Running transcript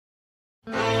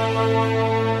Eğer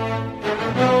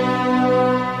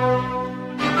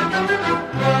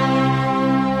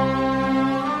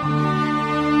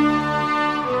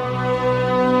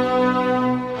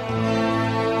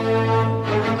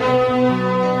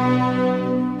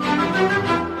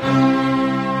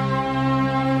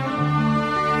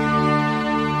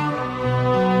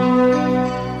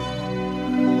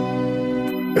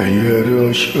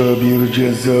aşka bir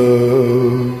ceza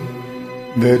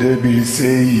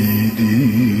verebilseydim,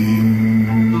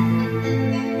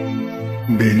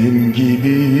 benim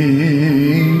gibi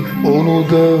onu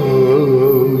da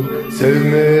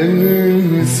sevmesini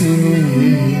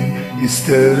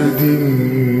isterdim.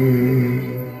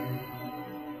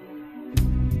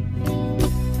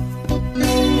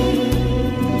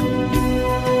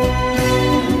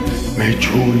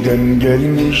 Meçhulden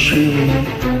gelmişim,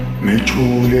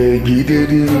 meçhule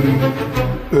giderim,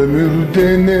 ömür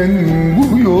denen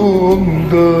bu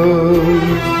yolda.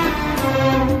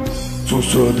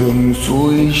 Susadım,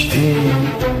 su içtim,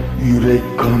 yürek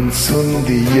kansın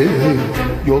diye,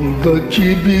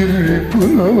 yoldaki bir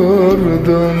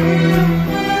pınardan.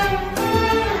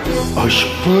 Aşk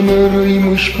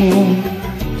pınarıymış bu,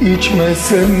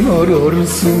 içmesen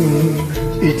ararsın,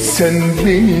 içsen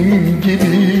benim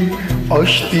gibi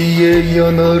aşk diye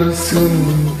yanarsın.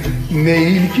 Ne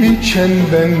ilk geçen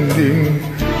bendim,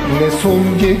 ne son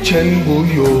geçen bu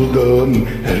yoldan.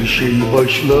 Her şey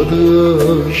başladı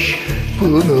aşk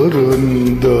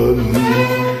pınarından.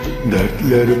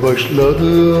 Dertler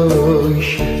başladı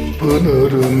aşk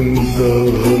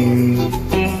pınarından.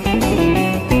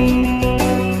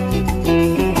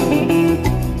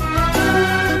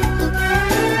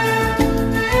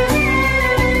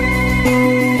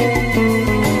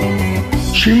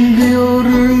 Şimdi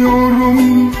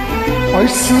arıyorum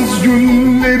aşksız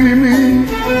günlerimi,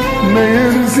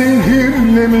 meğer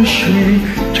zehirlemişim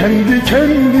kendi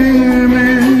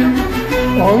kendimi.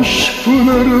 Aşk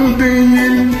pınarı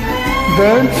değil,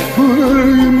 dert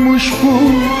pınarıymış bu.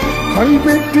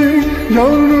 Kaybettim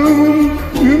yarımın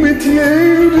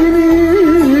ümitlerini,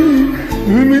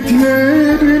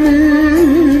 ümitlerini,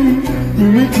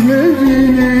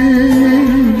 ümitlerini.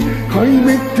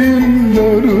 Kaybettim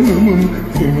yarımın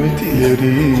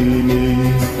ümitlerini.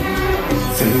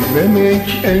 Sevmemek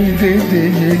elde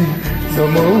değil,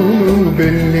 zamanı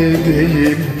belli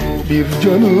değil. Bir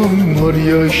canım var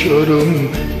yaşarım,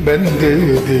 bende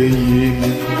değil.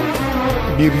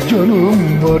 Bir canım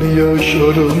var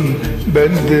yaşarım,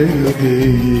 bende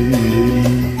değil.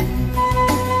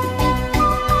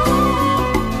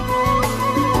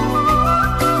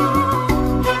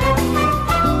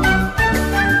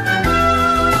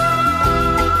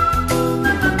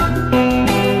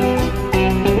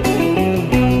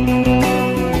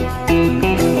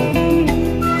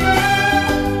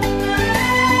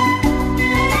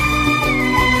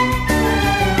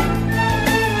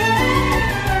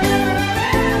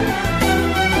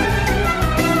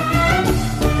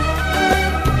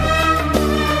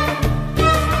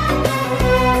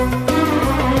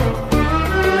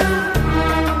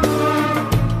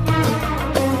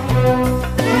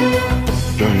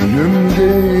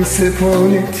 Gönlümde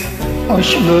sefalet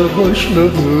aşkla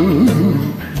başladı.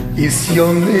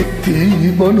 İsyan etti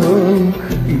bana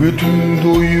bütün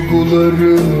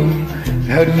duygularım.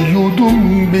 Her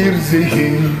yudum bir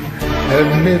zehir,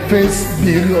 her nefes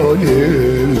bir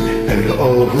alev. Her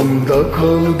ahımda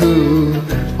kaldı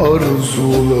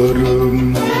arzularım.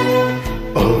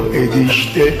 Ah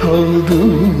edişte kaldı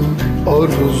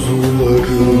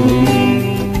arzularım.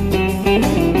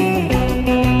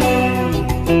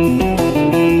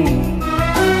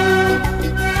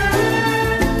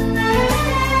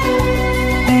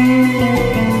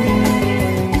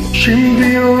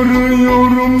 Şimdi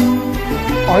arıyorum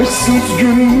aşksız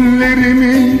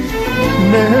günlerimi,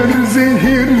 meğer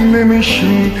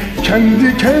zehirlemişim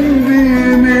kendi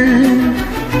kendimi.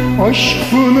 Aşk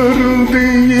pınarı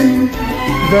değil,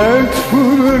 dert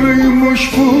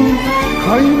pınarıymış bu.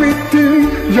 Kaybettim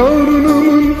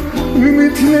yarınımın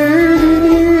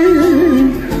ümitlerini,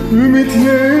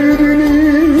 ümitlerini,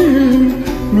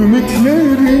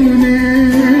 ümitlerini.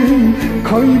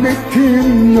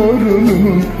 Kaybettim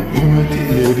yarınımın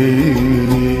ümitlerini.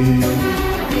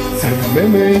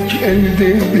 Sevmemek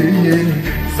elde değil,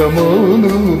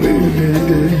 zamanı belli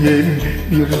değil.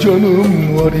 Bir canım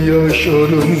var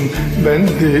yaşarım,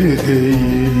 bende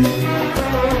değil.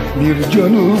 Bir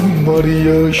canım var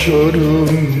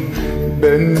yaşarım,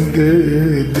 bende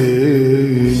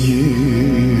değil.